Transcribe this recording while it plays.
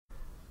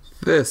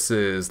This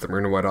is the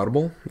Maroon and White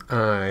Audible.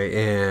 I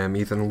am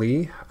Ethan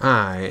Lee.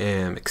 I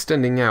am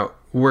extending out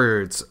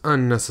words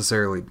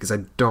unnecessarily because I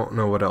don't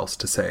know what else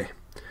to say.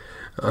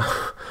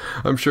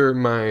 I'm sure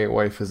my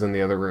wife is in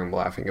the other room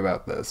laughing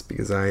about this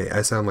because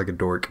I sound like a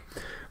dork.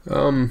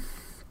 Welcome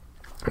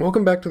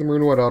back to the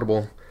Maroon and White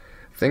Audible.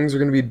 Things are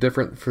going to be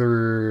different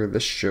for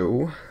this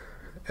show,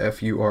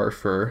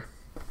 F-U-R-Fur.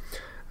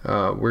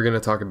 We're going to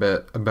talk a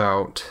bit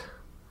about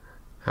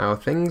how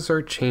things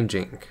are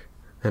changing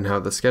and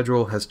how the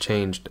schedule has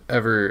changed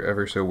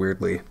ever so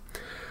weirdly.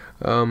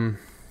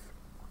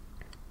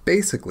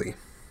 Basically,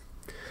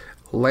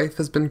 life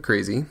has been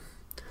crazy.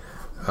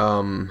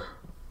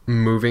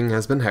 Moving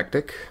has been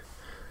hectic.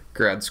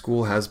 Grad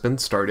school has been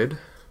started.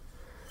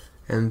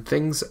 And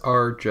things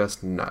are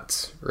just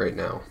nuts right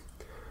now.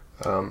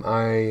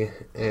 I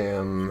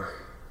am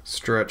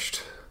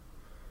stretched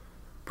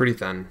pretty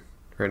thin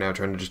right now,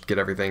 trying to just get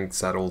everything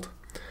settled.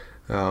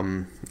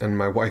 And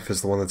my wife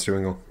is the one that's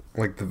doing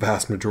the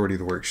vast majority of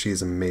the work.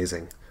 She's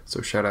amazing.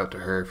 So shout out to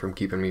her from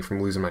keeping me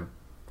from losing my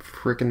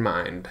freaking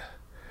mind.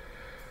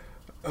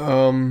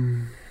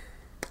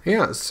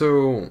 Yeah,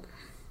 so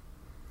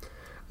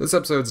this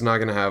episode's not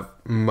going to have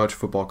much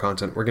football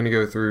content. We're going to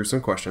go through some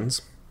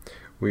questions.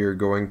 We are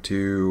going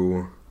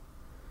to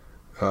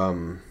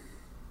go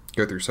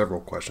through several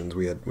questions.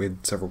 We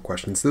had several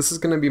questions. This is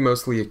going to be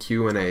mostly a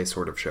Q&A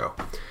sort of show.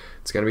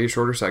 It's going to be a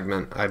shorter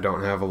segment. I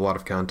don't have a lot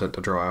of content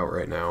to draw out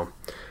right now.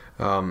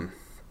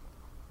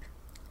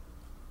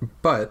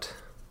 But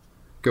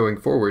going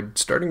forward,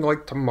 starting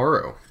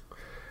tomorrow,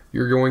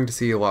 you're going to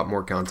see a lot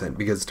more content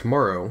because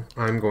tomorrow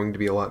I'm going to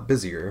be a lot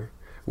busier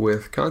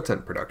with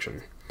content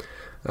production.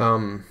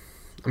 I'm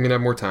going to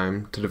have more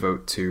time to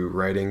devote to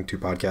writing, to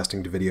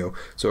podcasting, to video.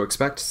 So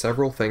expect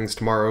several things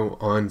tomorrow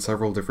on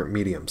several different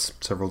mediums,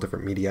 several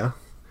different media.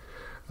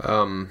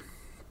 But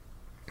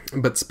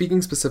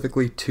speaking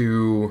specifically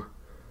to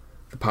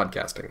the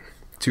podcasting,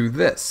 to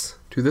this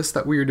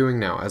that we are doing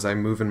now, as I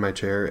move in my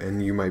chair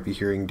and you might be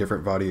hearing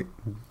different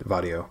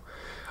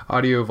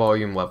audio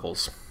volume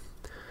levels.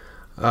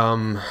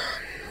 We're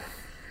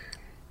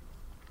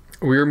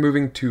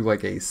moving to a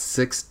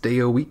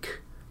 6-day-a-week.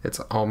 It's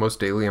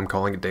almost daily. I'm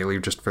calling it daily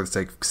just for the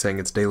sake of saying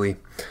it's daily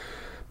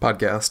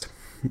podcast.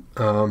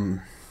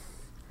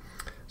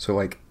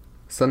 So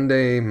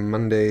Sunday,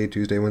 Monday,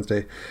 Tuesday,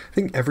 Wednesday. I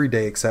think every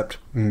day except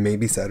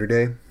maybe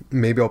Saturday.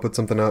 Maybe I'll put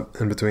something up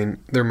in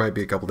between. There might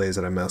be a couple days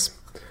that I miss.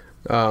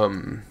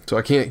 So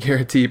I can't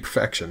guarantee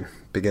perfection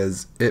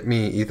because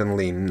me, Ethan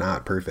Lee,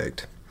 not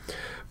perfect.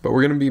 But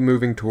we're going to be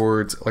moving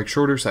towards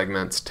shorter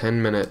segments,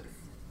 10-minute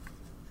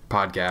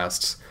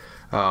podcasts,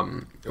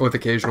 with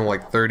occasional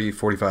 30,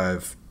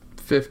 45,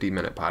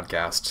 50-minute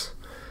podcasts.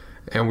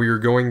 And we are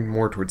going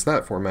more towards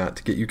that format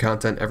to get you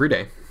content every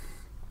day.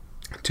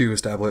 To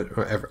establish,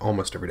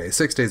 almost every day,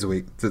 6 days a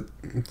week.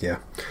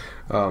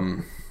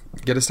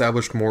 Get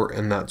established more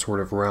in that sort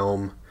of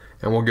realm,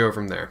 and we'll go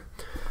from there.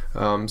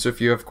 So if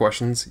you have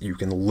questions, you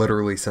can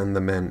literally send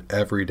them in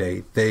every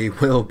day. They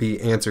will be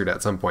answered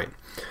at some point.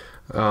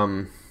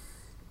 So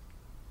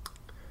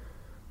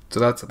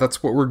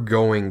that's what we're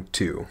going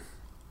to.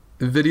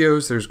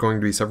 Videos, there's going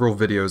to be several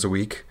videos a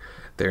week.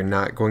 They're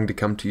not going to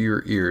come to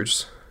your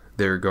ears.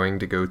 They're going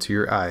to go to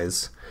your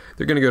eyes.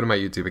 They're going to go to my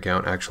YouTube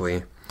account,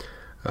 actually.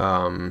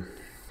 I'm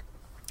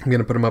going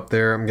to put them up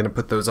there. I'm going to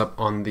put those up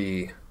on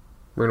the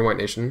Maroon and White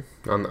Nation,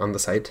 on the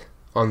site,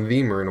 on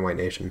the Maroon and White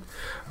Nation.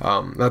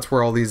 That's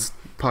where all these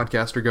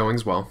podcasts are going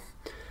as well.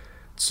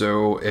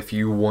 So if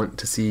you want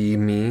to see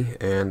me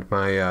and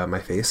my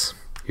face,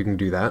 you can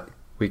do that.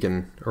 We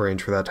can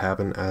arrange for that to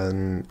happen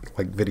in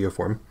video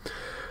form.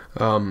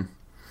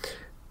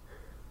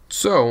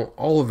 So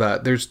all of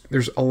that,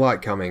 there's a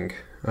lot coming.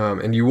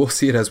 And you will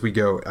see it as we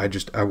go.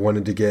 I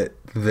wanted to get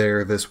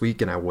there this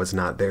week, and I was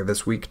not there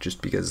this week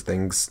just because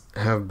things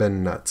have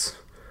been nuts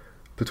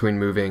between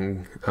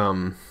moving.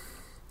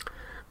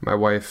 My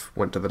wife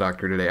went to the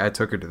doctor today. I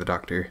took her to the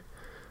doctor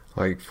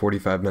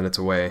 45 minutes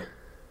away.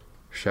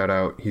 Shout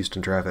out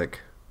Houston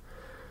traffic.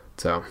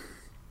 So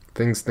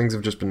things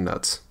have just been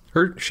nuts.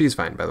 She's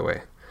fine, by the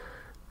way.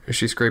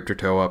 She scraped her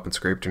toe up and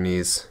scraped her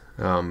knees,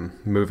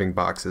 moving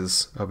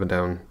boxes up and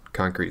down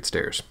concrete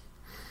stairs.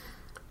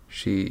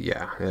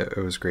 It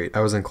was great. I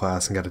was in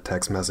class and got a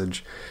text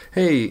message.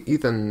 Hey,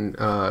 Ethan,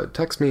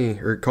 text me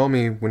or call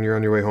me when you're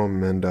on your way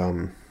home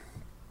and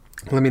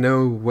let me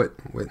know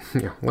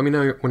let me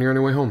know when you're on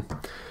your way home. I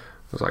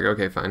was like,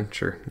 okay, fine,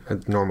 sure. A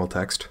normal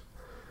text.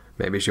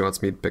 Maybe she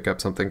wants me to pick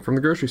up something from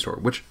the grocery store,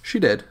 which she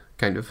did,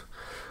 kind of.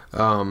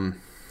 I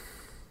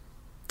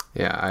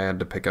had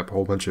to pick up a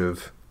whole bunch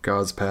of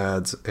gauze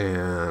pads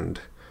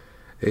and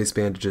ace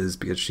bandages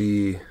because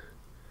she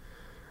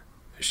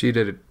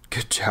did a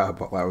good job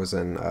while I was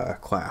in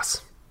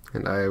class,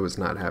 and I was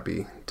not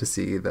happy to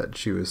see that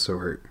she was so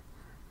hurt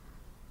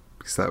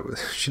because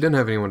she didn't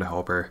have anyone to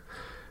help her.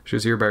 She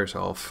was here by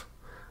herself.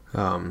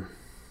 And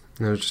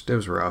it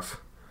was rough.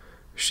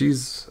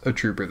 She's a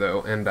trooper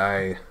though, and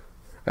I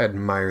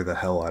admire the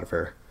hell out of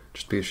her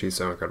just because she's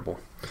so incredible.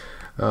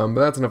 But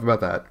that's enough about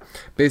that.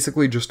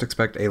 Basically, just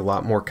expect a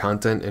lot more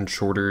content in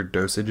shorter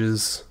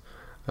dosages.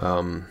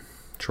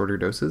 Shorter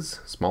doses?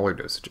 Smaller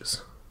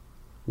dosages.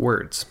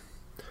 Words.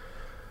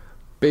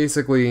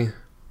 Basically,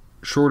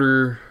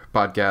 shorter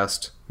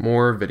podcast,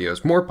 more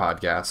videos, more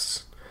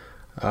podcasts,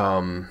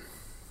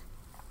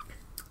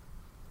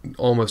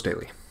 almost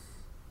daily.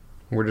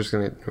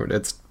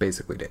 It's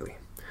basically daily.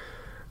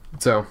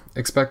 So,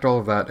 expect all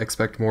of that.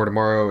 Expect more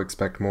tomorrow.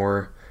 Expect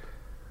more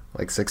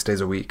like 6 days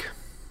a week.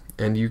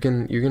 And you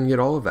can get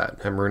all of that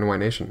at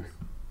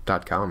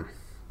maroonandwhitenation.com.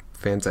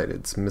 Fan site,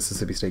 it's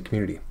Mississippi State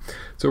community.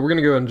 So we're going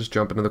to go ahead and just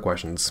jump into the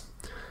questions.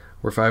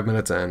 We're 5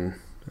 minutes in.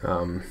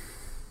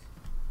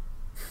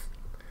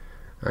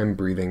 I'm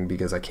breathing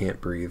because I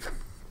can't breathe.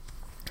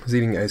 I was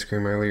eating ice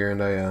cream earlier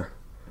and I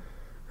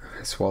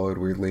swallowed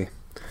weirdly.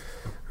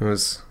 It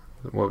was,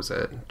 what was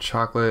it?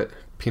 Chocolate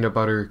peanut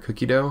butter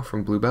cookie dough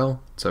from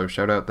Bluebell. So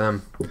shout out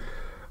them.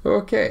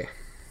 Okay.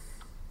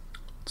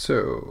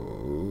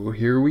 So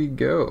here we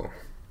go.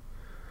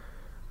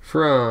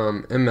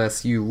 From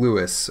MSU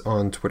Lewis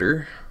on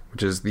Twitter,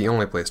 which is the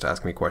only place to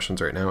ask me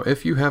questions right now.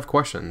 If you have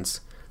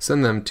questions,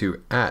 send them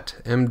to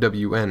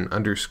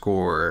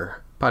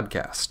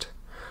 @MWN_podcast.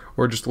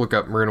 Or just look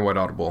up Maroon and White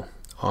Audible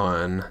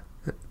on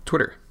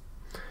Twitter.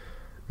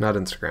 Not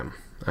Instagram.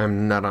 I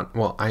am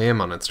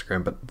on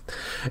Instagram, but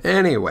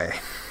anyway.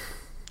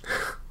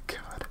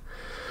 God.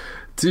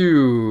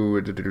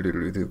 Do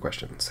the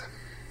questions.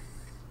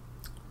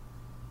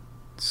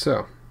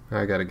 So,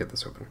 I gotta get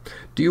this open.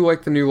 Do you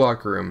like the new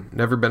locker room?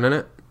 Never been in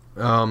it.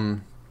 I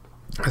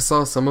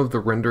saw some of the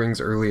renderings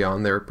early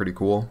on. They were pretty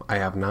cool. I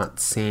have not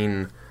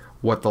seen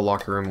what the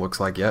locker room looks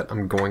like yet.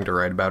 I'm going to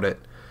write about it,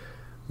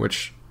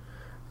 which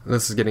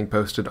this is getting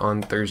posted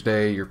on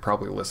Thursday. You're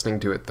probably listening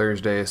to it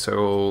Thursday,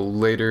 so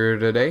later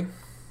today?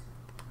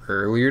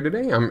 Earlier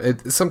today?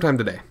 Sometime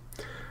today.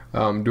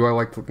 Do I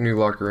like the new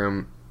locker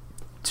room?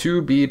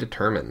 To be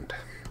determined.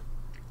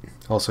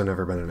 Also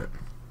never been in it.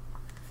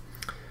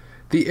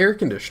 The air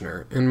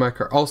conditioner in my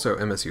car, also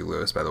MSU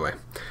Lewis, by the way.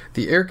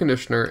 The air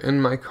conditioner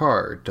in my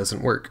car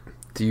doesn't work.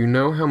 Do you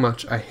know how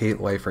much I hate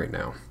life right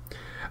now?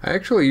 I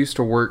actually used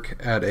to work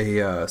at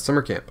a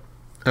summer camp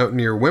out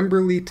near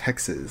Wimberley,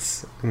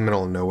 Texas, in the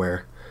middle of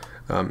nowhere,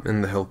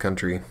 in the hill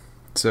country.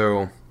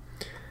 So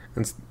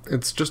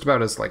it's just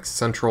about as like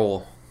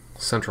central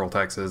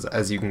Texas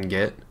as you can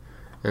get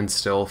and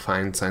still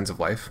find signs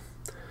of life.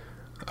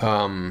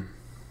 Whole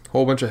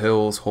bunch of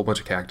hills, whole bunch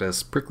of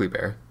cactus, prickly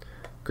pear,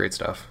 great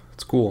stuff.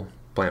 It's cool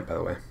plant, by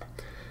the way.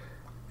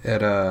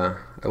 I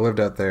lived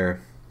out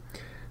there,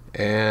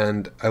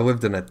 and I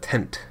lived in a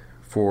tent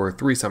for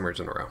 3 summers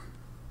in a row.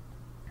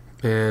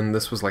 And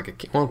this was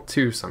like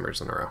 2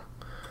 summers in a row.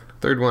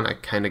 Third one, I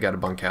kind of got a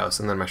bunkhouse,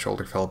 and then my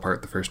shoulder fell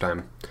apart the first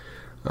time.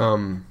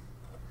 But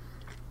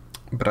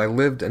I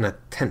lived in a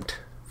tent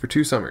for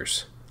 2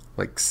 summers,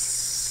 like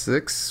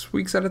 6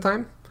 weeks at a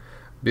time,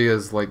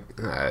 because like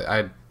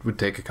I would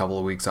take a couple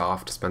of weeks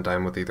off to spend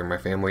time with either my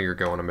family or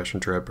go on a mission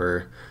trip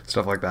or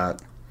stuff like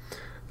that.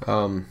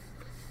 Or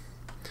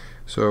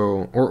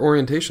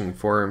orientation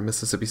for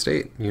Mississippi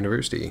State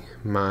University,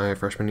 my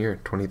freshman year,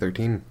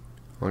 2013.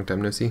 Long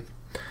time no see.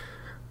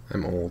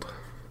 I'm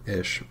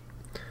old-ish.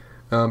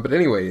 But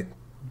anyway,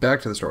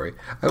 back to the story.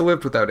 I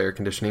lived without air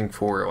conditioning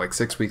for like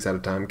 6 weeks at a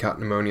time. Caught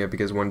pneumonia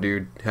because one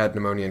dude had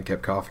pneumonia and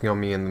kept coughing on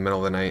me in the middle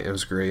of the night. It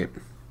was great.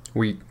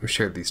 We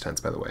shared these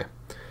tents, by the way.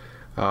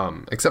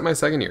 Except my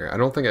second year. I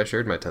don't think I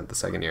shared my tent the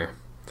second year.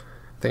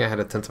 I think I had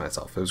a tent to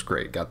myself. It was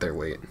great. Got there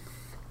late.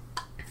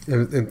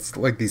 It's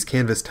like these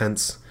canvas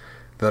tents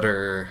that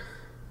are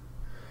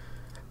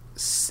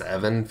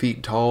 7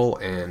 feet tall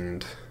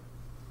and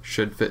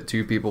should fit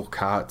 2 people,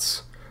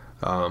 cots,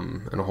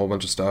 and a whole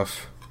bunch of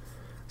stuff.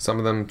 Some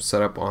of them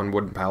set up on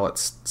wooden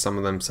pallets, some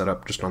of them set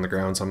up just on the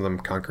ground, some of them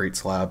concrete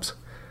slabs.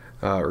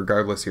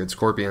 Regardless, you had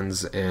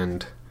scorpions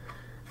and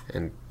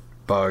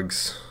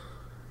bugs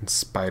and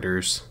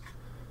spiders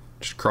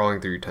just crawling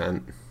through your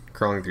tent,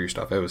 crawling through your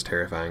stuff. It was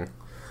terrifying.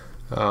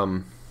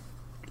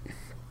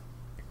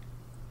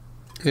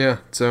 Yeah,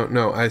 so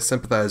no, I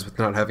sympathize with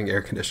not having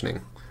air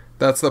conditioning.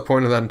 That's the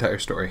point of that entire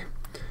story.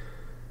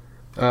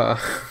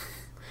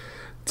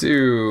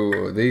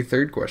 To the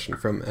third question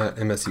from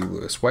MSU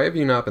Lewis. Why have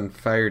you not been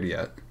fired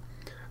yet?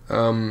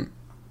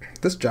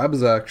 This job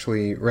is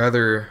actually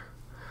rather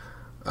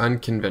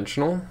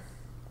unconventional.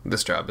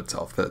 This job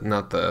itself,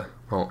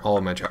 all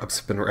of my jobs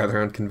have been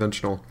rather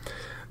unconventional.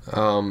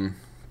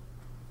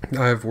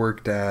 I've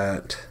worked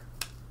at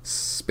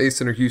Space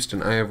Center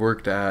Houston. I have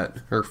worked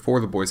for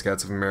the Boy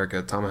Scouts of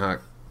America,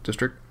 Tomahawk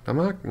District?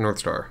 Tomahawk? North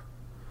Star.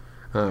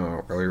 I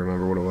don't really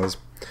remember what it was.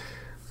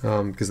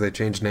 Because they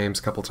changed names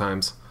a couple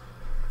times.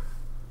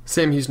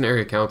 Sam Houston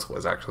Area Council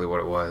is actually what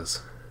it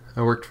was.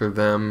 I worked for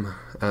them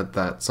at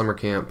that summer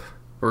camp.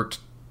 Worked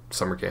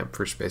summer camp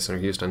for Space Center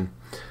Houston.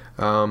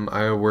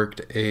 I worked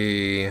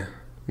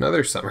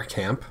another summer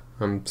camp.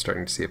 I'm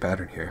starting to see a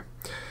pattern here.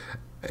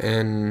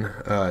 In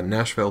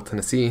Nashville,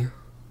 Tennessee.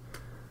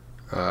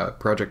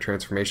 Project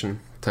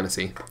Transformation,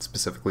 Tennessee.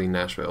 Specifically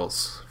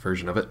Nashville's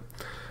version of it.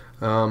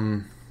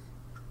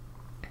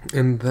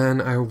 And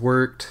then I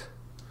worked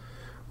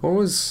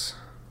in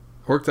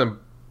a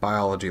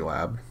biology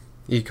lab,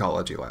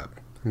 ecology lab,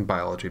 in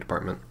biology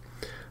department.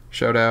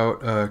 Shout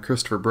out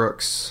Christopher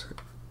Brooks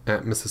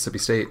at Mississippi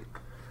State,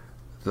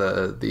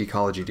 the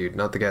ecology dude,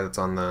 not the guy that's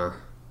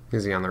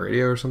is he on the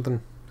radio or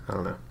something? I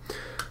don't know.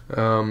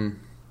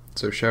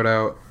 So shout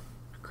out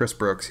Chris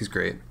Brooks, he's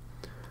great.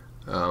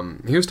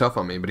 He was tough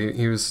on me, but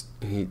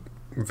he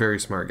very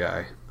smart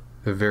guy,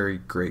 a very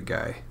great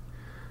guy.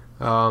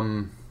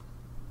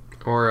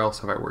 Or else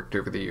have I worked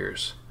over the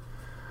years?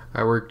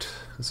 I worked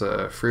as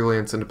a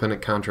freelance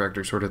independent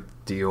contractor sort of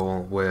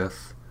deal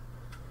with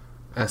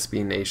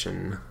SB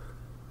Nation.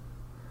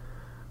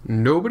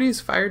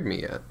 Nobody's fired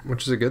me yet,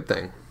 which is a good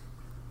thing.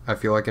 I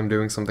feel like I'm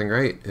doing something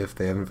right if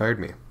they haven't fired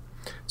me.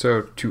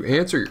 So to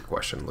answer your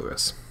question,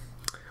 Lewis,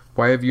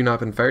 why have you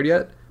not been fired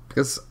yet?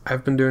 Because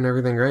I've been doing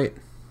everything right.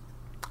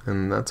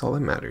 And that's all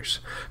that matters.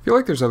 I feel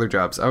like there's other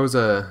jobs. I was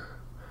a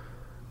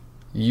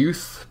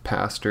youth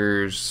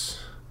pastor's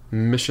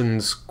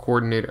missions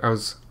coordinator. I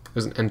was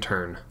an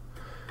intern.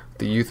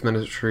 The youth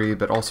ministry,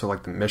 but also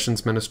like the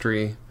missions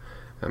ministry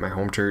at my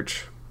home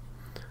church.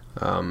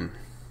 That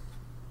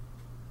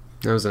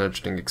was an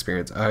interesting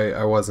experience.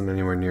 I wasn't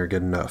anywhere near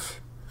good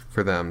enough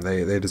for them.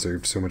 They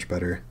deserved so much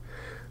better.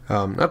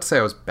 Not to say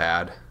I was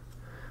bad,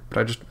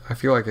 but I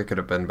feel like I could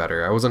have been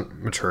better. I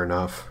wasn't mature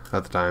enough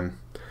at the time.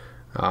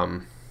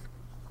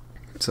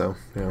 So,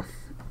 yeah.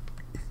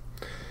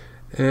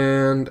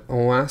 And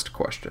last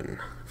question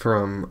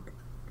from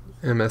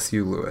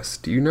MSU Lewis.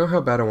 Do you know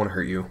how bad I want to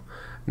hurt you?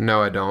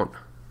 No, I don't.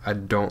 I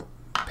don't.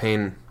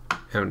 Pain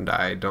and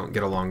I don't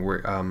get along.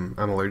 I'm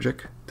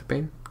allergic to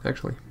pain,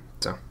 actually.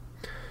 So.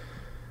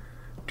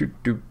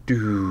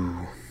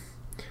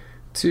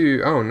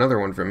 Another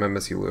one from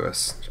MSU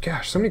Lewis.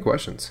 Gosh, so many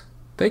questions.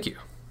 Thank you.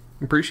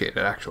 Appreciate it,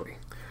 actually.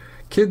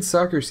 Kids'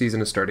 soccer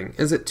season is starting.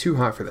 Is it too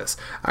hot for this?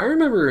 I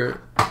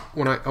remember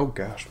when oh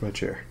gosh, my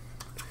chair.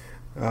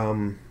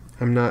 I'm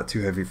not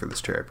too heavy for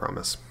this chair, I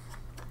promise.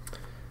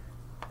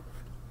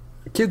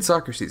 Kids'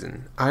 soccer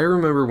season. I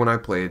remember when I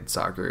played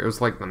soccer, it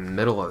was like the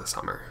middle of the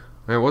summer.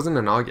 It wasn't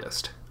in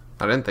August.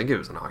 I didn't think it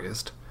was in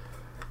August.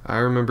 I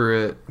remember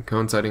it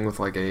coinciding with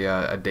like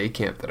a day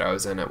camp that I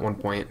was in at one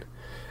point,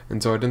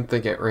 and so I didn't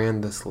think it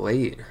ran this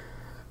late.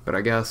 But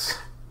I guess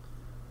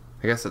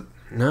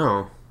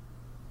no.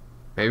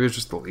 Maybe it was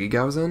just the league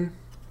I was in.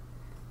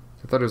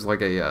 I thought it was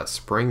like a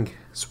spring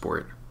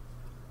sport.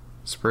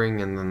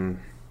 Spring and then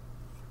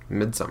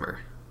midsummer.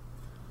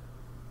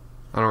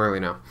 I don't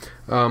really know.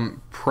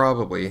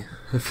 Probably.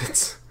 If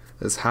it's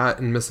as hot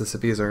in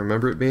Mississippi as I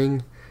remember it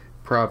being,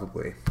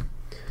 probably.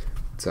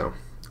 So,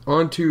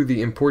 on to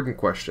the important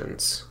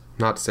questions.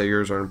 Not to say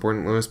yours aren't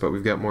important, Lewis, but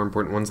we've got more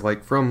important ones,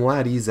 like from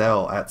Laddie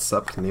Zell at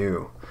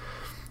SupCanoe.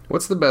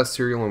 What's the best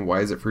cereal and why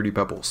is it Fruity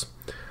Pebbles?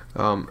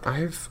 I'm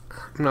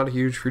not a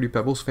huge Fruity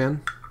Pebbles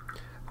fan.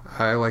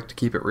 I like to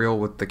keep it real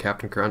with the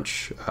Captain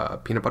Crunch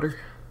peanut butter.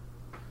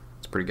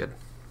 It's pretty good.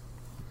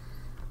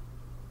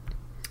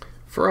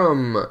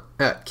 From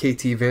at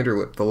KT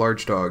Vanderlip, the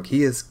large dog,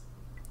 he has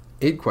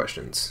 8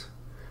 questions.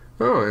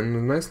 Oh, and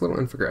a nice little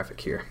infographic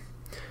here.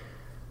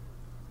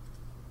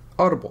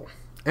 Audible,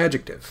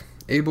 adjective,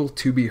 able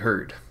to be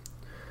heard.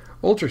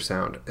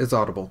 Ultrasound is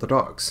audible to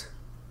dogs.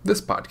 This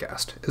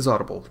podcast is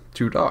audible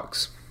to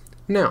dogs.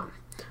 Noun,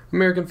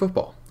 American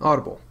football,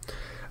 audible.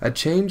 A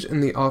change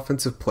in the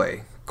offensive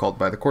play called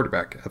by the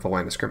quarterback at the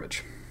line of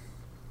scrimmage.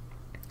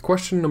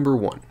 Question number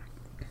 1.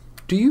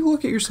 Do you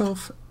look at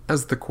yourself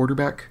as the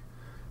quarterback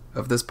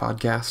of this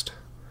podcast?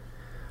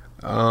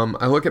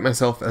 I look at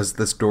myself as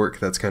this dork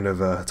that's kind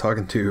of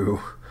talking to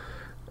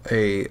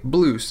a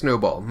blue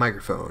snowball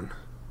microphone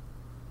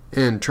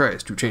and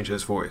tries to change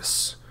his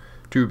voice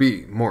to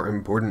be more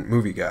important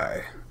movie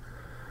guy.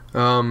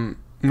 No,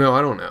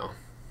 I don't know.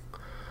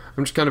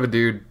 I'm just kind of a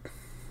dude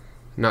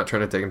not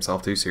trying to take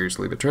himself too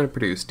seriously, but trying to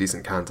produce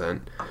decent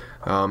content.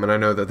 And I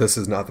know that this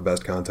is not the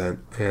best content,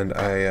 and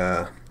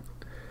I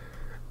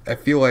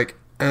feel like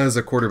as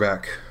a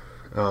quarterback,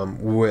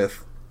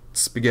 with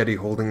Spaghetti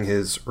holding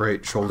his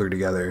right shoulder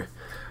together,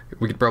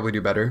 we could probably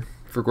do better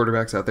for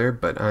quarterbacks out there,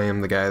 but I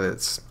am the guy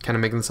that's kind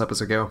of making this up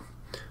as I go.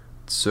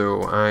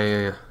 So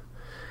I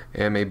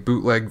am a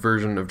bootleg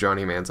version of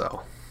Johnny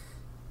Manziel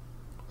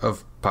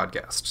of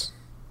podcasts.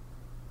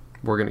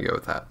 We're going to go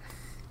with that.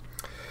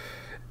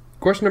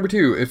 Question number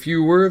 2. If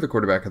you were the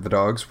quarterback of the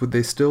Dogs, would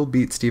they still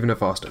beat Stephen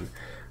F. Austin?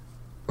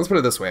 Let's put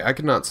it this way. I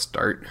could not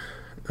start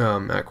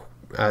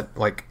at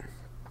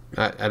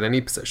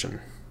any position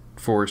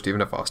for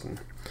Stephen F. Austin,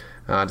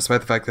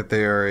 despite the fact that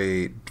they are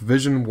a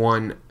Division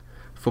I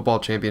football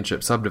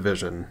championship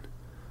subdivision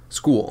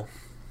school.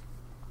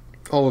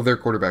 All of their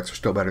quarterbacks are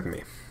still better than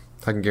me.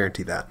 I can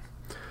guarantee that.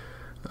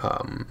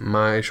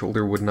 My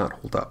shoulder would not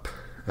hold up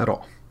at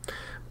all.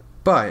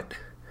 But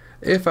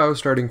if I was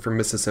starting for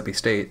Mississippi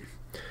State,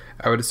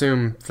 I would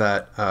assume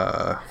that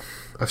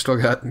I've still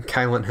got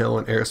Kylan Hill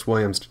and Eris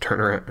Williams to turn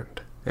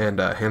around and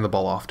hand the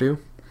ball off to.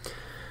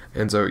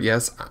 And so,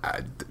 yes,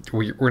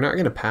 we're not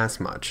going to pass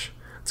much.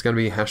 It's going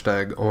to be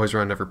hashtag always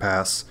run, never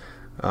pass.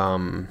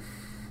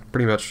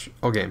 pretty much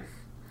all game.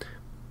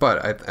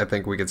 But I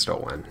think we could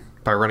still win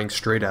by running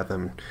straight at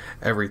them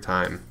every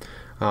time.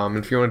 And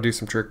if you want to do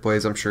some trick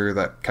plays, I'm sure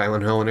that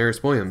Kylan Hill and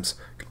Aris Williams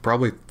could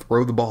probably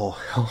throw the ball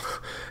hell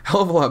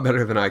of a lot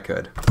better than I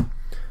could.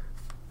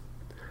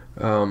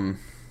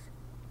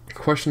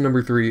 Question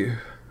number 3.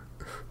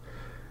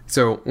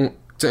 So,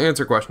 to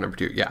answer question number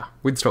 2, yeah,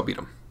 we'd still beat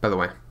them, by the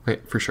way,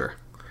 for sure.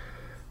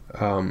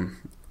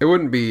 It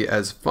wouldn't be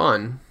as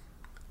fun.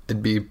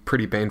 It'd be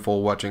pretty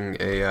painful watching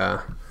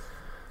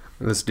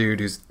this dude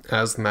who's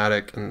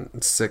asthmatic and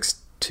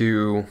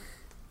 6'2",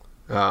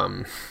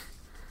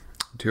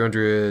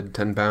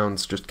 210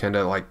 pounds, just kind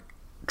of like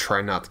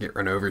try not to get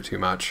run over too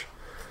much,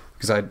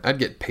 because I'd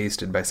get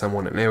pasted by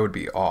someone and it would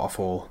be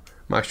awful.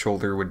 My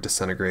shoulder would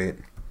disintegrate.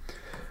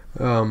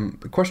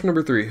 Question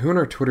number 3, who in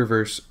our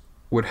Twitterverse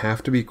would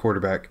have to be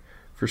quarterback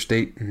for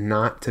State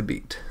not to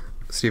beat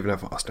Stephen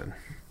F. Austin?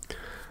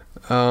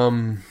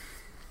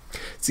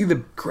 See,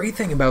 the great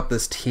thing about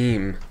this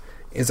team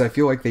is I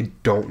feel like they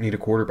don't need a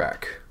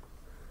quarterback.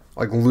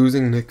 Like,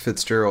 losing Nick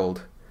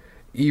Fitzgerald,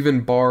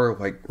 even bar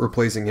like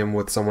replacing him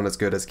with someone as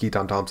good as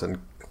Keaton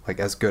Thompson, like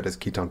as good as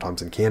Keaton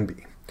Thompson can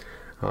be.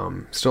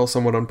 Still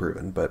somewhat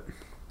unproven, but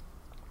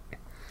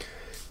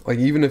like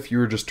even if you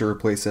were just to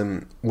replace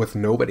him with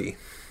nobody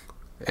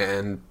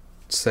and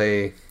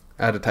say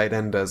add a tight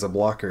end as a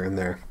blocker in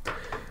there,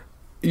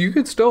 you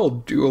could still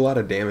do a lot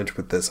of damage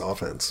with this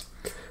offense.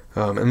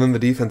 And then the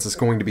defense is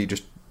going to be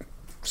just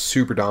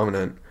super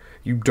dominant.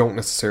 You don't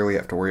necessarily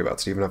have to worry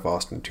about Stephen F.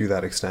 Austin to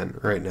that extent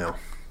right now.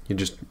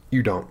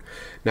 You don't.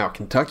 Now,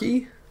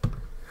 Kentucky,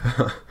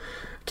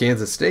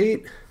 Kansas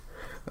State,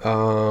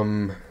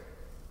 that's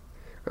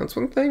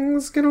when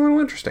things get a little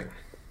interesting.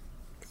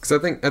 Because I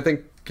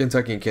think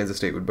Kentucky and Kansas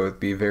State would both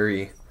be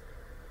very,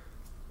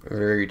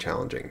 very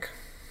challenging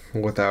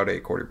without a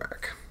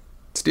quarterback.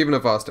 Stephen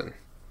F. Austin.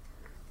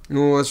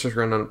 Well, let's just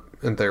run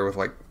in there with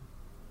like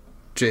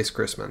Jace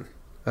Chrisman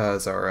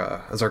as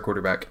our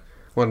quarterback.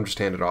 Let him just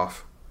hand it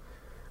off.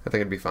 I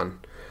think it'd be fun.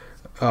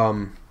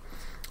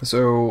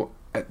 So,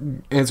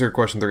 answer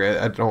question 3.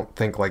 I don't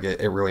think like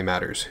it really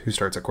matters who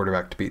starts at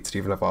quarterback to beat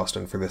Stephen F.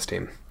 Austin for this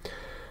team.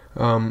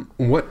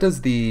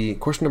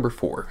 Question number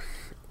 4.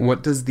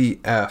 What does the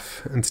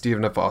F in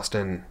Stephen F.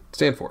 Austin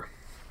stand for?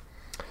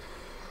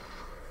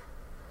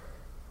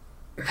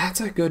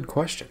 That's a good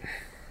question.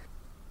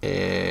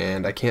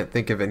 And I can't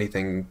think of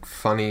anything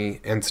funny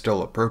and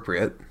still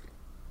appropriate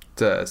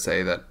to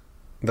say that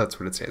that's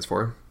what it stands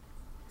for.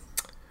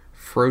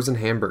 Frozen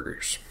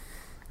hamburgers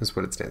is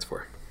what it stands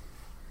for.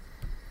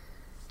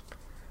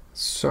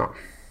 So,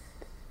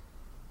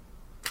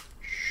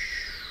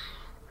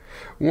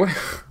 what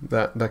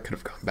that could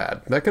have gone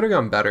bad. That could have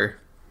gone better.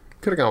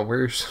 Could have gone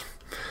worse.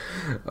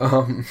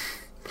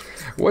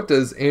 What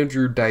does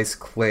Andrew Dice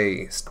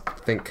Clay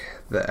think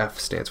the F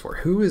stands for?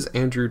 Who is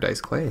Andrew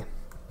Dice Clay?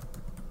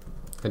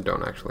 I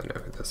don't actually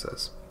know who this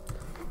is.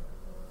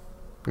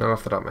 Not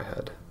off the top of my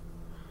head.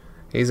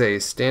 He's a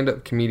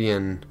stand-up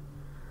comedian.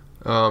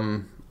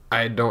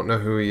 I don't know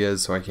who he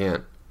is, so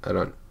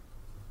the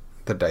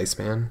Dice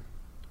Man?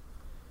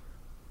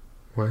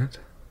 What?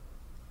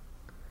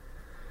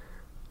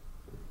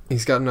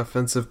 He's got an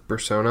offensive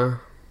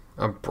persona.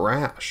 I'm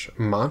brash.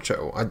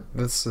 Macho.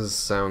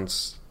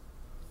 Sounds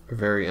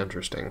very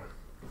interesting.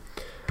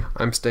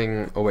 I'm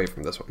staying away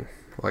from this one.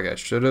 Like I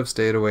should have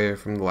stayed away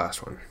from the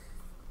last one.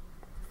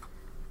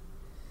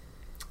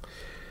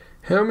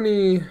 How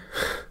many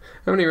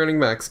running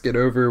backs get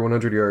over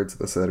 100 yards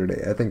this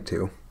Saturday? I think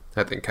 2.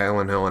 I think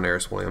Kylan Hill and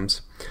Aris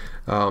Williams.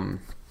 I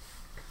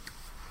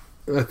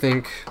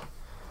think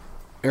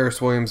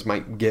Aris Williams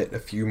might get a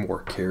few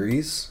more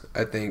carries.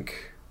 I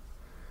think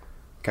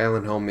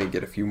Kylan Hill may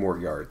get a few more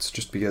yards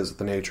just because of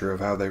the nature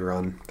of how they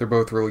run. They're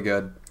both really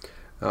good.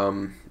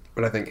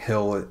 But I think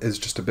Hill is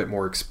just a bit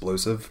more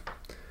explosive.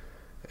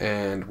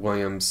 And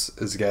Williams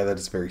is a guy that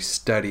is very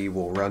steady,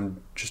 will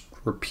run just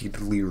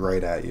repeatedly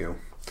right at you.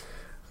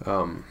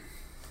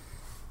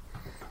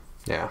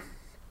 Yeah.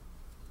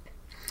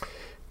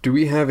 Do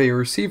we have a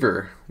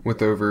receiver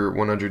with over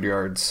 100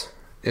 yards?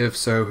 If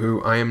so,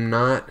 who? I am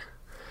not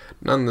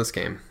in this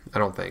game, I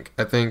don't think.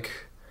 I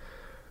think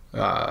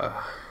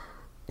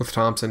with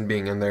Thompson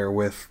being in there,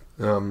 with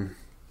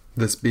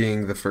this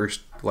being the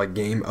first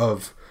game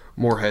of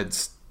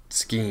Moorhead's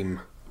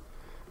scheme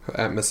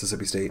at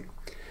Mississippi State,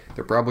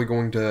 they're probably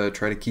going to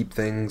try to keep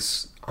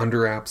things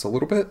under wraps a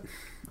little bit,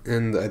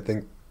 and I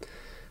think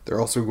they're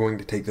also going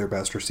to take their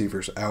best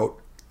receivers out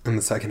in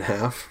the second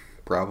half,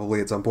 probably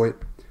at some point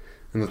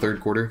in the third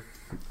quarter,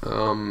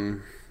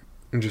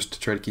 just to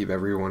try to keep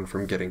everyone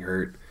from getting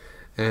hurt,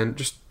 and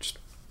just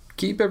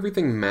keep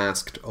everything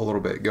masked a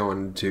little bit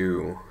going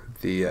to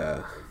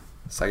the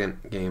second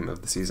game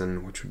of the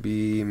season, which would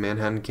be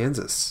Manhattan,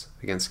 Kansas,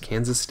 against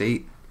Kansas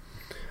State.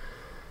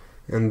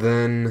 And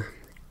then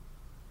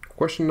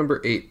question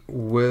number 8,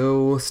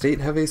 will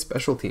State have a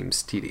special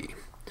teams TD?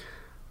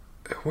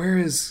 Where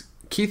is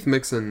Keith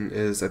Mixon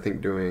is, I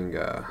think, doing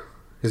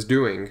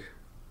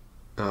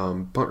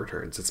punt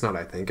returns. It's not,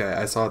 I think.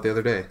 I saw it the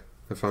other day,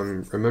 if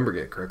I'm remembering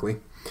it correctly.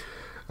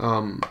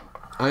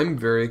 I'm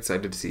very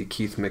excited to see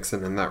Keith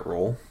Mixon in that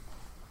role.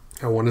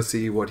 I want to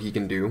see what he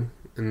can do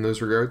in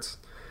those regards.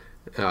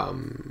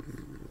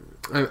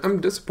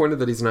 I'm disappointed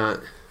that he's not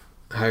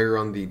higher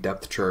on the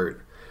depth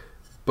chart,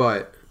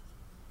 but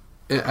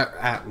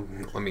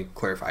let me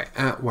clarify,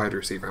 at wide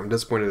receiver. I'm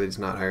disappointed that he's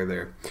not higher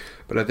there,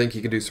 but I think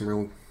he could do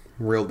some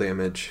real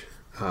damage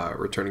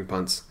returning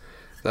punts.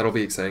 That'll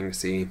be exciting to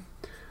see.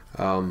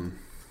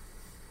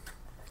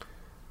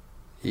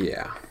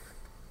 Yeah.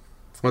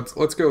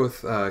 Let's go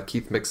with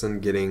Keith Mixon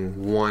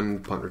getting 1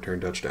 punt return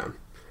touchdown.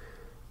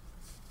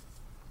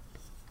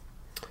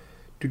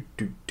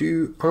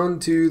 On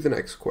to the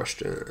next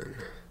question.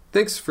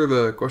 Thanks for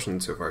the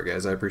questions so far,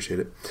 guys. I appreciate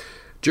it.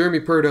 Jeremy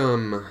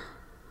Purdom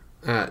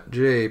at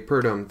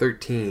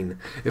jpurdom13.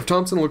 If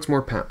Thompson looks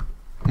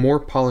more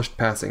polished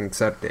passing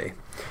Saturday,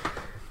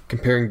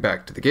 comparing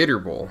back to the Gator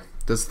Bowl,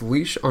 does the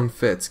leash on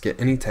Fitz get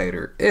any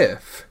tighter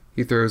if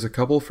he throws a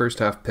couple first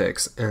half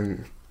picks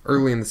and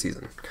early in the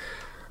season?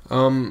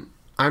 I'm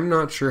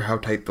not sure how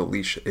tight the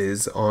leash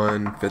is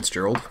on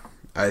Fitzgerald.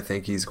 I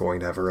think he's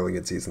going to have a really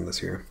good season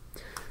this year.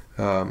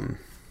 I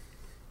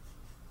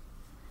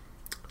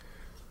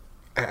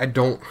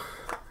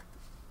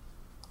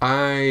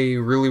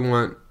really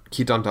want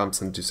Keaton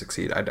Thompson to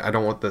succeed. I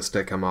don't want this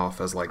to come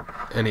off as like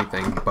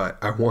anything, but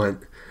I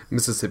want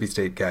Mississippi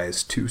State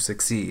guys to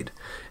succeed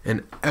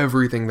in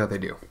everything that they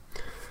do.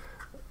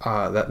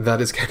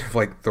 That is kind of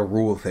like the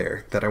rule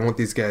there, that I want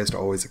these guys to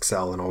always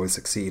excel and always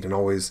succeed and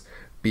always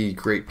be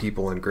great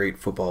people and great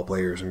football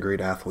players and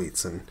great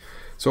athletes and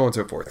so on and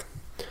so forth.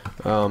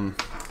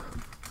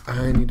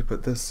 I need to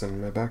put this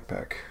in my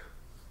backpack.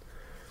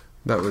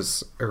 That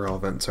was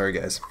irrelevant. Sorry,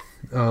 guys.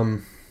 I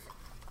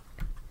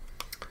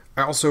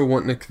also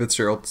want Nick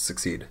Fitzgerald to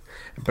succeed,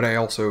 but I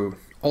also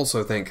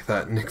think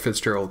that Nick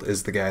Fitzgerald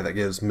is the guy that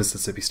gives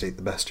Mississippi State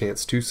the best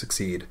chance to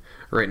succeed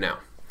right now.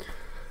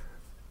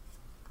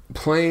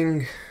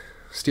 Playing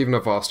Stephen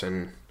F.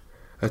 Austin,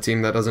 a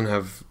team that doesn't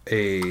have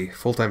a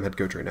full-time head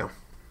coach right now,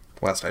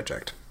 last I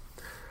checked,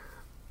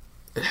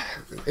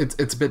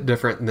 it's a bit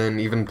different than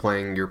even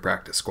playing your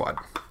practice squad.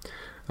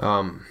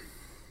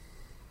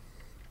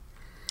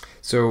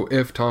 So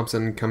if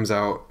Thompson comes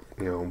out,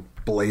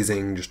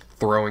 blazing, just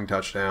throwing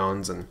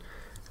touchdowns and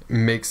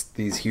makes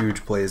these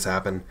huge plays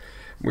happen,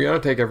 we ought to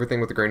take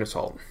everything with a grain of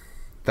salt.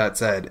 That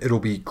said, it'll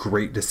be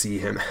great to see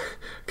him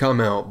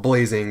come out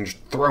blazing, just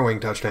throwing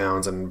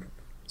touchdowns and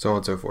so on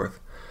and so forth.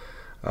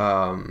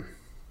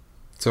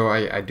 So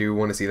I do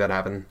want to see that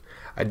happen.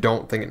 I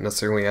don't think it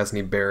necessarily has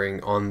any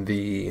bearing on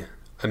the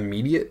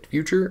immediate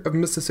future of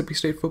Mississippi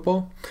State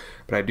football,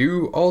 but I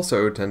do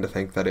also tend to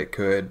think that it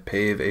could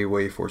pave a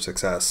way for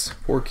success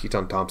for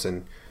Keaton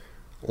Thompson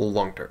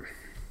long term.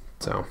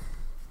 So,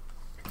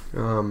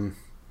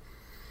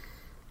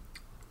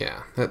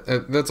 yeah,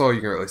 that's all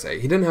you can really say.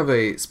 He didn't have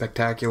a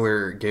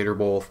spectacular Gator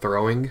Bowl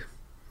throwing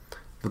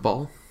the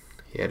ball.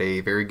 He had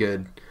a very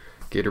good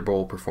Gator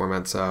Bowl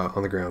performance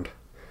on the ground.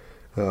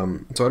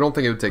 So I don't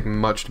think it would take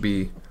much to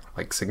be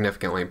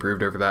significantly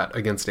improved over that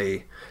against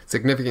a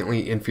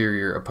significantly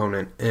inferior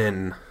opponent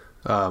in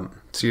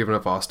Stephen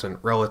F. Austin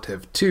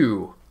relative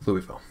to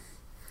Louisville.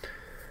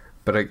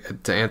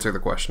 But to answer the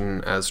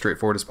question as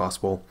straightforward as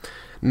possible,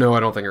 no, I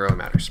don't think it really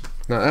matters.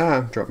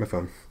 Dropped my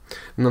phone.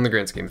 And on the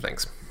grand scheme of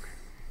things.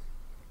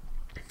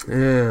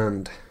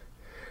 And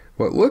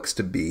what looks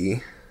to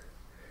be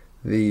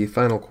the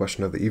final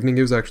question of the evening.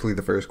 It was actually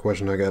the first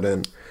question I got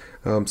in.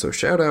 So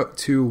shout out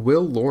to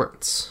Will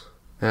Lawrence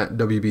at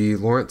WB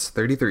Lawrence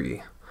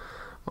 33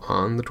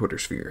 on the Twitter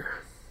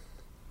sphere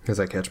as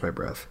I catch my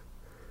breath.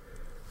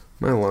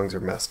 My lungs are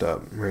messed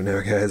up right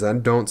now, guys. I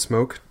don't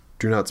smoke.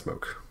 Do not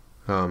smoke.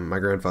 My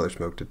grandfather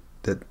smoked it.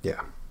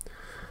 Yeah.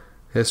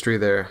 History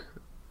there.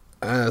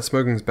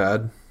 Smoking's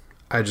bad.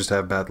 I just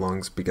have bad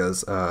lungs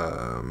because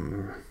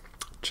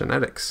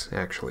genetics,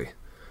 actually.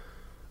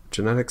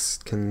 Genetics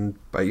can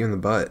bite you in the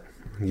butt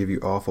and give you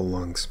awful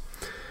lungs.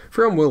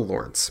 From Will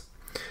Lawrence.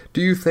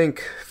 Do you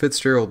think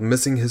Fitzgerald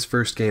missing his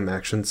first game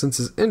action since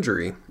his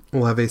injury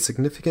will have a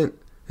significant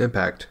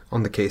impact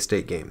on the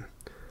K-State game?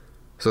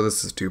 So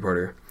this is a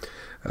two-parter.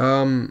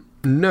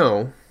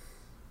 No.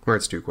 Or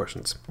it's two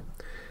questions.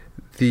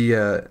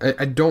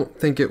 I don't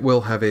think it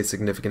will have a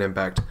significant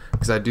impact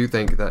because I do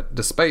think that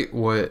despite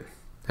what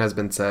has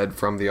been said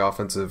from the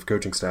offensive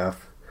coaching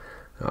staff,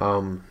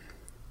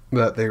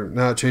 that they're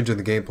not changing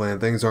the game plan,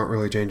 things aren't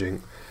really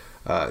changing.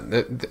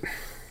 They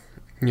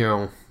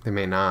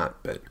may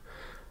not, but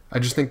I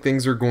just think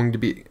things are going to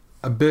be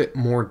a bit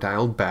more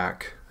dialed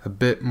back, a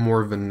bit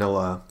more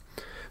vanilla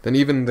than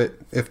even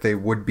if they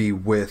would be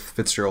with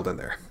Fitzgerald in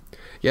there.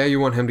 Yeah, you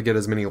want him to get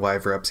as many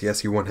live reps.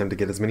 Yes, you want him to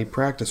get as many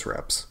practice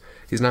reps.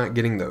 He's not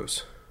getting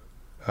those.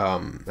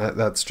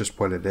 That's just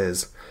what it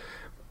is.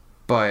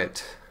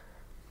 But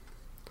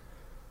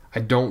I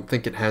don't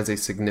think it has a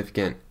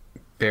significant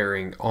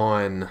bearing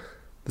on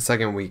the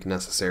second week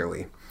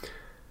necessarily.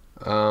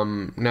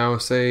 Now,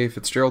 say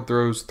Fitzgerald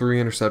throws 3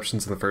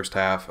 interceptions in the first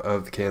half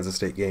of the Kansas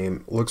State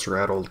game, looks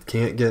rattled,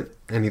 can't get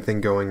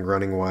anything going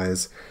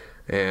running-wise,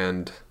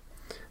 and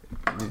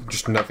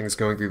just nothing's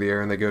going through the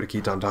air and they go to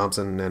Keaton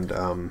Thompson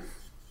and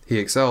he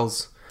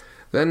excels,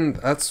 then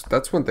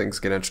that's when things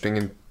get interesting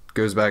and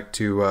goes back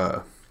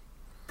to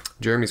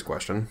Jeremy's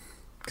question,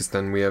 because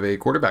then we have a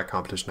quarterback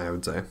competition, I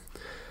would say.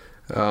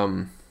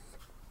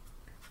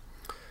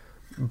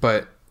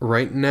 But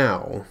right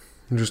now,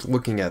 just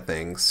looking at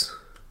things,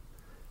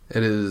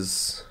 it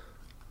is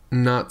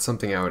not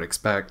something I would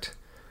expect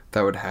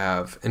that would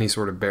have any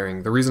sort of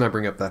bearing. The reason I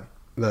bring up that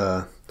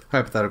the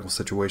hypothetical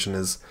situation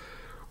is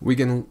we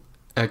can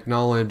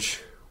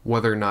acknowledge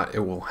whether or not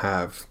it will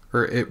have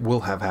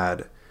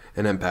had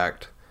an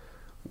impact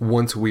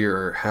once we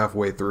are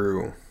halfway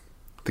through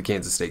the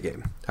Kansas State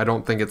game. I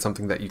don't think it's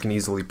something that you can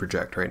easily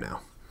project right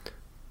now.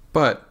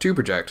 But to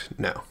project,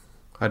 no,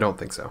 I don't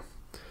think so.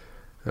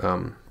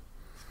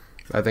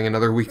 I think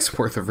another week's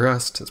worth of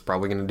rest is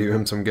probably going to do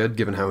him some good,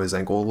 given how his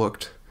ankle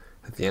looked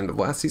at the end of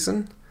last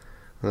season.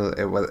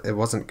 It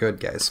wasn't good,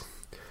 guys.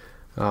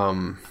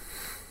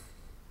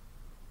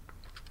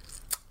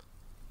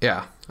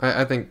 Yeah,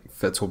 I think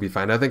Fitz will be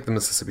fine. I think the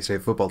Mississippi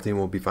State football team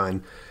will be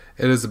fine.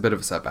 It is a bit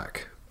of a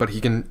setback, but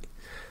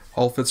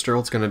all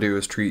Fitzgerald's going to do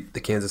is treat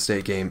the Kansas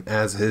State game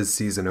as his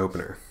season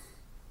opener.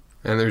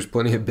 And there's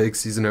plenty of big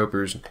season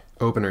openers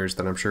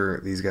that I'm sure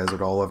these guys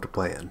would all love to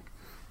play in.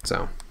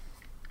 So,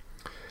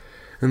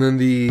 and then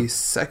the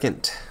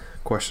second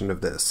question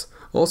of this.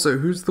 Also,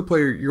 who's the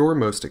player you're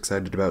most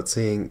excited about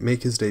seeing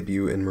make his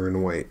debut in maroon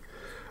and white?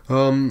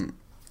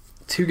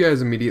 Two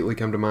guys immediately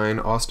come to mind.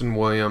 Austin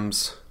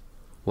Williams.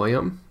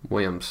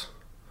 Williams.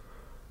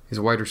 He's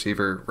a wide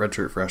receiver,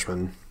 redshirt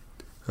freshman.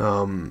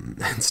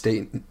 And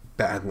State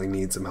badly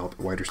needs some help at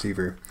wide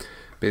receiver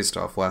based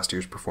off last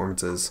year's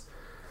performances.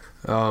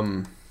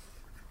 And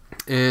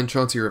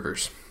Chauncey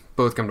Rivers.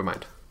 Both come to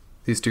mind.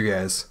 These two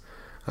guys.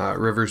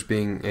 Rivers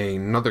being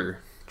another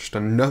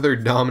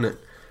dominant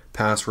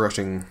pass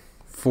rushing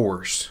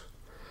force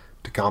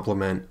to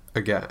complement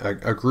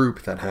a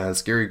group that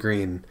has Gary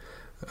Green,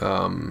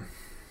 I'm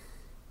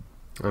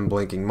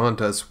blanking,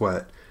 Montez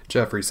Sweat,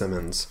 Jeffrey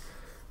Simmons.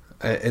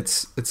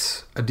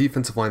 It's a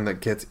defensive line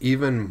that gets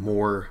even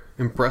more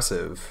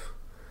impressive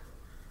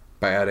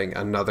by adding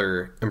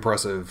another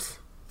impressive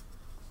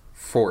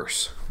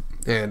force.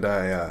 And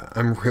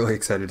I'm really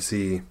excited to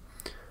see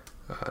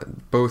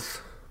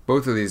both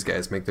of these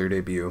guys make their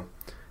debut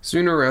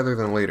sooner rather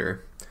than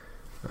later.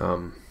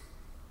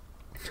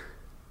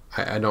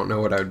 I don't know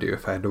what I would do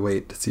if I had to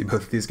wait to see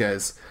both of these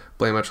guys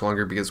play much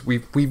longer, because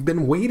we've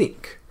been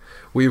waiting.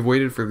 We've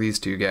waited for these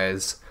two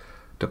guys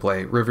to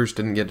play. Rivers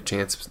didn't get a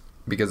chance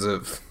because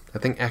of, I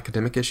think,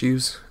 academic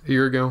issues a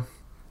year ago,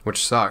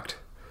 which sucked,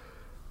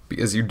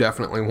 because you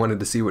definitely wanted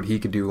to see what he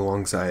could do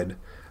alongside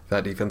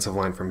that defensive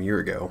line from a year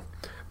ago.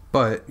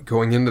 But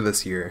going into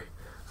this year,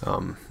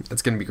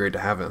 it's going to be great to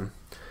have him.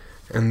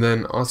 And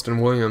then Austin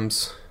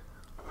Williams,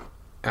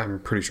 I'm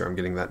pretty sure I'm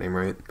getting that name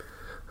right.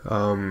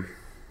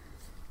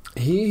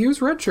 He was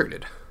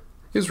redshirted.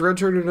 He was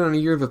redshirted in a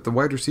year that the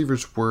wide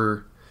receivers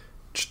were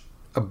just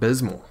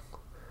abysmal.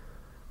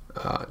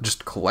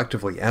 Just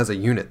collectively as a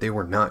unit, they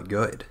were not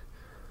good.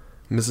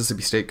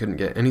 Mississippi State couldn't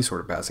get any sort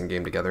of passing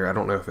game together. I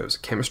don't know if it was a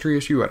chemistry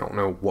issue. I don't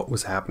know what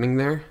was happening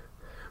there.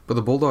 But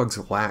the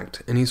Bulldogs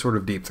lacked any sort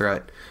of deep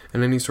threat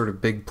and any sort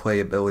of big play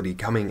ability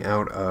coming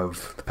out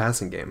of the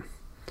passing game.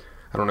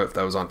 I don't know if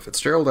that was on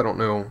Fitzgerald. I don't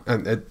know.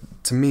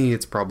 To me,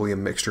 it's probably a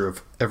mixture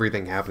of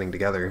everything happening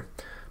together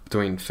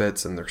between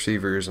Fitz and the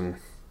receivers and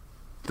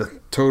the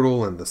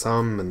total and the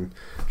sum and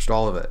just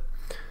all of it.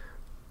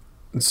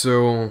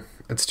 So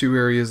it's two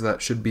areas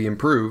that should be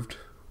improved.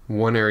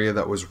 One area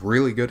that was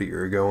really good a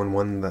year ago and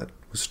one that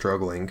was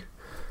struggling.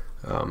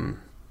 And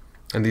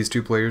these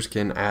two players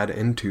can add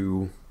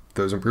into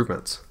those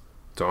improvements.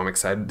 So I'm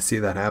excited to see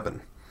that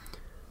happen.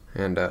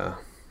 And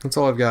that's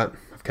all I've got.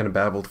 I've kind of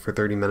babbled for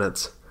 30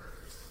 minutes.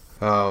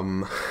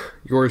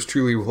 Yours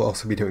truly will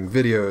also be doing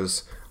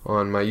videos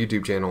on my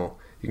YouTube channel.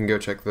 You can go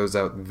check those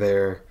out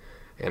there.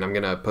 And I'm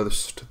going to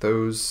post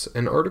those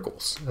in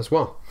articles as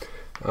well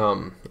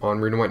on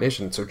Maroon and White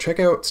Nation. So check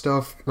out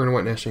stuff, Maroon and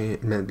White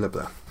Nation, blah,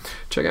 blah.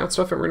 Check out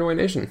stuff at Maroon and White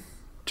Nation.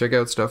 Check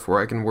out stuff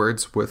where I can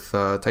words with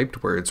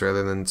typed words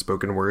rather than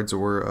spoken words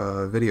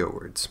or video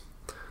words.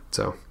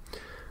 So,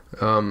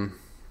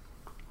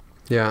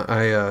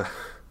 yeah,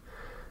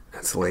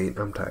 it's late.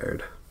 I'm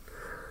tired.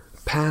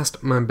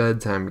 Past my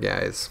bedtime,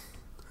 guys.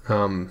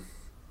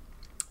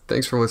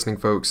 Thanks for listening,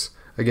 folks.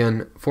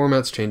 Again,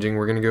 format's changing.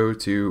 We're going to go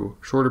to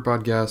shorter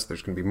podcasts.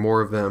 There's going to be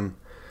more of them.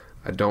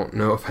 I don't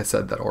know if I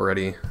said that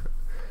already.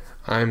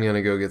 I'm going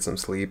to go get some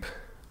sleep.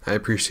 I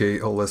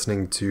appreciate y'all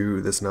listening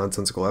to this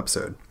nonsensical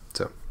episode.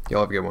 So, y'all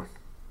have a good one.